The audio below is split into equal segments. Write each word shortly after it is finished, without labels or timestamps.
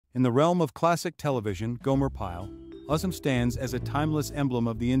In the realm of classic television, Gomer Pyle stands as a timeless emblem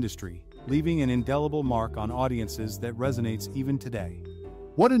of the industry, leaving an indelible mark on audiences that resonates even today.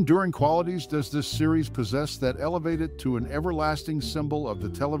 What enduring qualities does this series possess that elevate it to an everlasting symbol of the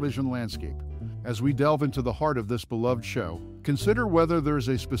television landscape? As we delve into the heart of this beloved show, consider whether there's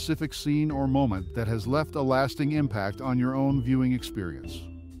a specific scene or moment that has left a lasting impact on your own viewing experience.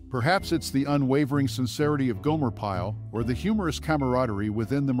 Perhaps it's the unwavering sincerity of Gomer Pyle or the humorous camaraderie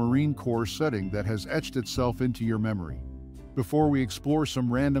within the Marine Corps setting that has etched itself into your memory. Before we explore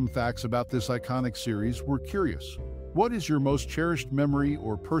some random facts about this iconic series, we're curious. What is your most cherished memory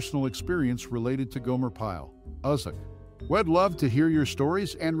or personal experience related to Gomer Pyle? We'd love to hear your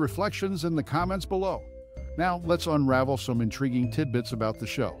stories and reflections in the comments below. Now, let's unravel some intriguing tidbits about the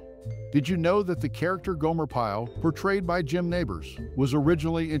show. Did you know that the character Gomer Pyle, portrayed by Jim Nabors, was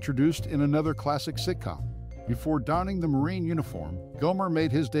originally introduced in another classic sitcom? Before donning the Marine uniform, Gomer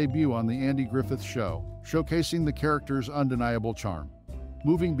made his debut on The Andy Griffith Show, showcasing the character's undeniable charm.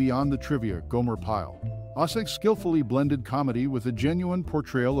 Moving beyond the trivia, Gomer Pyle skillfully blended comedy with a genuine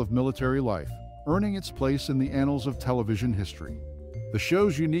portrayal of military life, earning its place in the annals of television history. The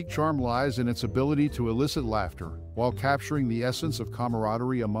show's unique charm lies in its ability to elicit laughter while capturing the essence of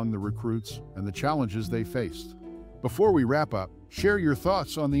camaraderie among the recruits and the challenges they faced. Before we wrap up, share your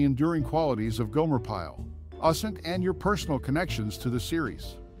thoughts on the enduring qualities of Gomer Pyle and your personal connections to the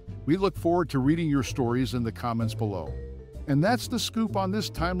series. We look forward to reading your stories in the comments below. And that's the scoop on this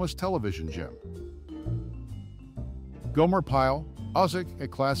timeless television gem. Gomer Pyle, a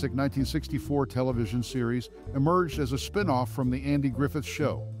classic 1964 television series, emerged as a spin-off from The Andy Griffith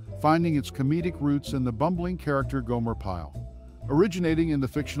Show, finding its comedic roots in the bumbling character Gomer Pyle. Originating in the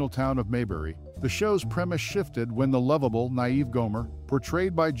fictional town of Mayberry, the show's premise shifted when the lovable, naive Gomer,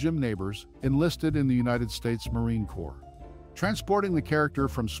 portrayed by Jim Nabors, enlisted in the United States Marine Corps. Transporting the character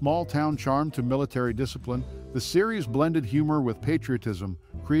from small-town charm to military discipline, the series blended humor with patriotism,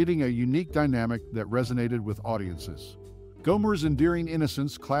 creating a unique dynamic that resonated with audiences. Gomer's endearing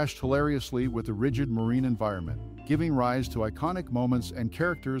innocence clashed hilariously with the rigid Marine environment, giving rise to iconic moments and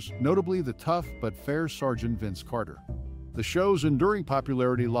characters, notably the tough but fair Sergeant Vince Carter. The show's enduring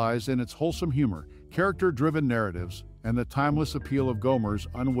popularity lies in its wholesome humor, character-driven narratives, and the timeless appeal of Gomer's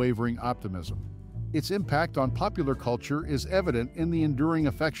unwavering optimism. Its impact on popular culture is evident in the enduring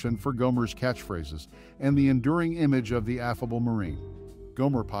affection for Gomer's catchphrases and the enduring image of the affable Marine.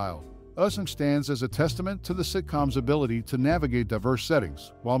 Gomer Pyle stands as a testament to the sitcom's ability to navigate diverse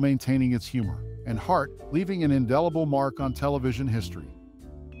settings while maintaining its humor and heart, leaving an indelible mark on television history.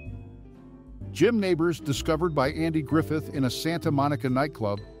 Jim Nabors, discovered by Andy Griffith in a Santa Monica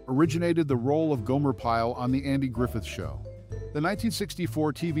nightclub, originated the role of Gomer Pyle on The Andy Griffith Show. The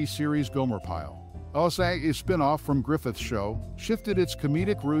 1964 TV series Gomer Pyle, a spin-off from Griffith's show, shifted its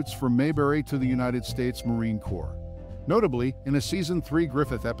comedic roots from Mayberry to the United States Marine Corps. Notably, in a Season 3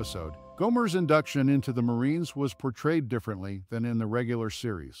 Griffith episode, Gomer's induction into the Marines was portrayed differently than in the regular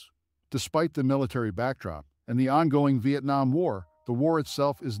series. Despite the military backdrop and the ongoing Vietnam War, the war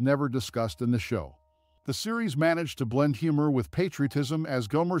itself is never discussed in the show. The series managed to blend humor with patriotism as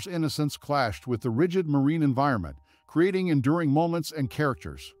Gomer's innocence clashed with the rigid Marine environment, creating enduring moments and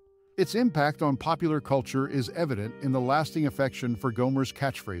characters. Its impact on popular culture is evident in the lasting affection for Gomer's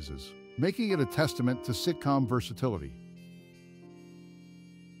catchphrases, making it a testament to sitcom versatility.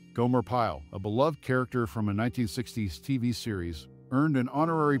 Gomer Pyle, a beloved character from a 1960s TV series, earned an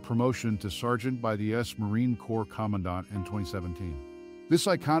honorary promotion to Sergeant by the U.S. Marine Corps Commandant in 2017. This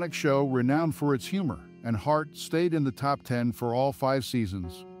iconic show, renowned for its humor and heart, stayed in the top 10 for all 5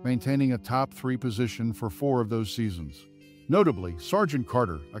 seasons, maintaining a top 3 position for 4 of those seasons. Notably, Sergeant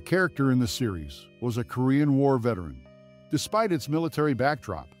Carter, a character in the series, was a Korean War veteran. Despite its military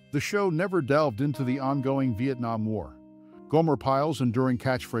backdrop, the show never delved into the ongoing Vietnam War. Gomer Pyle's enduring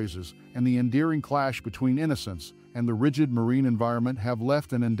catchphrases and the endearing clash between innocence and the rigid Marine environment have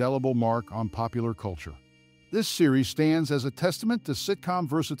left an indelible mark on popular culture. This series stands as a testament to sitcom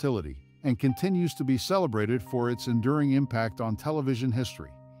versatility and continues to be celebrated for its enduring impact on television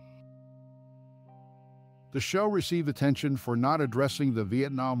history. The show received attention for not addressing the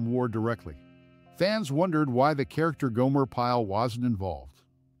Vietnam War directly. Fans wondered why the character Gomer Pyle wasn't involved.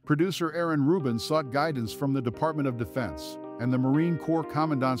 Producer Aaron Rubin sought guidance from the Department of Defense, and the Marine Corps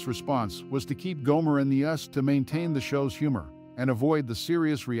Commandant's response was to keep Gomer in the U.S. to maintain the show's humor and avoid the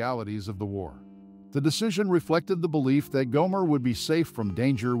serious realities of the war. The decision reflected the belief that Gomer would be safe from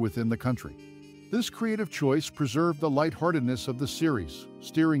danger within the country. This creative choice preserved the lightheartedness of the series,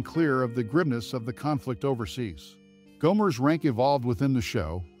 steering clear of the grimness of the conflict overseas. Gomer's rank evolved within the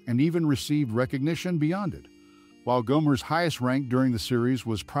show and even received recognition beyond it. While Gomer's highest rank during the series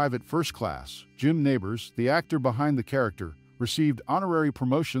was Private First Class, Jim Nabors, the actor behind the character, received honorary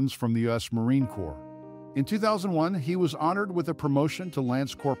promotions from the U.S. Marine Corps. In 2001, he was honored with a promotion to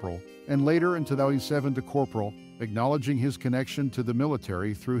Lance Corporal, and later in 2007 to Corporal, acknowledging his connection to the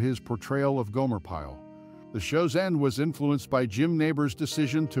military through his portrayal of Gomer Pyle. The show's end was influenced by Jim Nabors'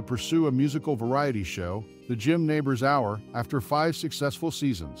 decision to pursue a musical variety show, The Jim Nabors Hour, after 5 successful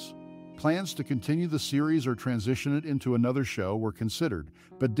seasons. Plans to continue the series or transition it into another show were considered,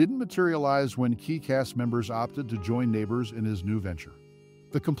 but didn't materialize when key cast members opted to join Nabors in his new venture.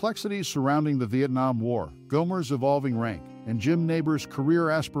 The complexities surrounding the Vietnam War, Gomer's evolving rank, and Jim Nabors' career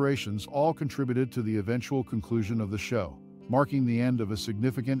aspirations all contributed to the eventual conclusion of the show, marking the end of a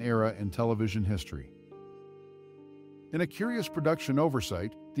significant era in television history. In a curious production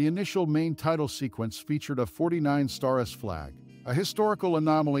oversight, the initial main title sequence featured a 49-star flag, a historical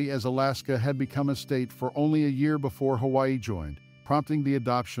anomaly as Alaska had become a state for only a year before Hawaii joined, prompting the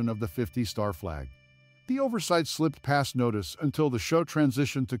adoption of the 50-star flag. The oversight slipped past notice until the show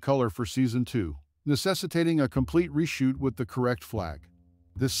transitioned to color for Season 2, necessitating a complete reshoot with the correct flag.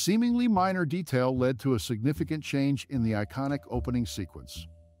 This seemingly minor detail led to a significant change in the iconic opening sequence.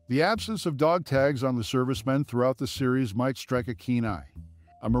 The absence of dog tags on the servicemen throughout the series might strike a keen eye.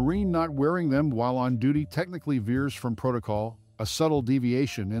 A Marine not wearing them while on duty technically veers from protocol, a subtle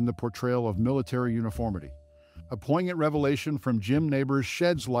deviation in the portrayal of military uniformity. A poignant revelation from Jim Nabors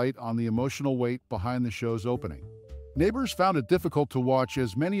sheds light on the emotional weight behind the show's opening. Nabors found it difficult to watch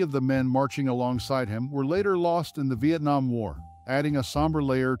as many of the men marching alongside him were later lost in the Vietnam War, adding a somber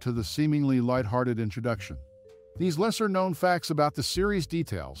layer to the seemingly lighthearted introduction. These lesser-known facts about the series'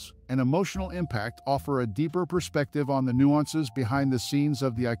 details and emotional impact offer a deeper perspective on the nuances behind the scenes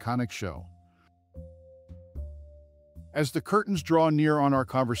of the iconic show. As the curtains draw near on our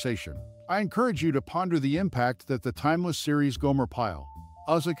conversation, I encourage you to ponder the impact that the timeless series Gomer Pyle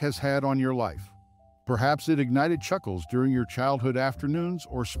has had on your life. Perhaps it ignited chuckles during your childhood afternoons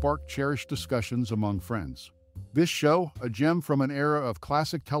or sparked cherished discussions among friends. This show, a gem from an era of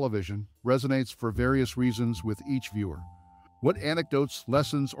classic television, resonates for various reasons with each viewer. What anecdotes,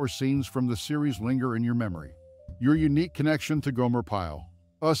 lessons, or scenes from the series linger in your memory? Your unique connection to Gomer Pyle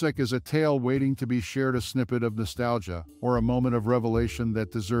is a tale waiting to be shared, a snippet of nostalgia, or a moment of revelation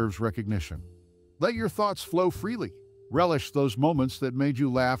that deserves recognition. Let your thoughts flow freely. Relish those moments that made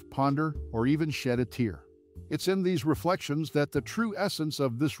you laugh, ponder, or even shed a tear. It's in these reflections that the true essence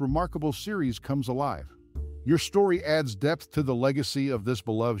of this remarkable series comes alive. Your story adds depth to the legacy of this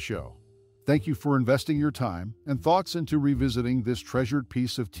beloved show. Thank you for investing your time and thoughts into revisiting this treasured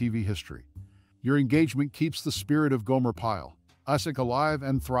piece of TV history. Your engagement keeps the spirit of Gomer Pyle alive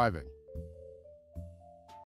and thriving.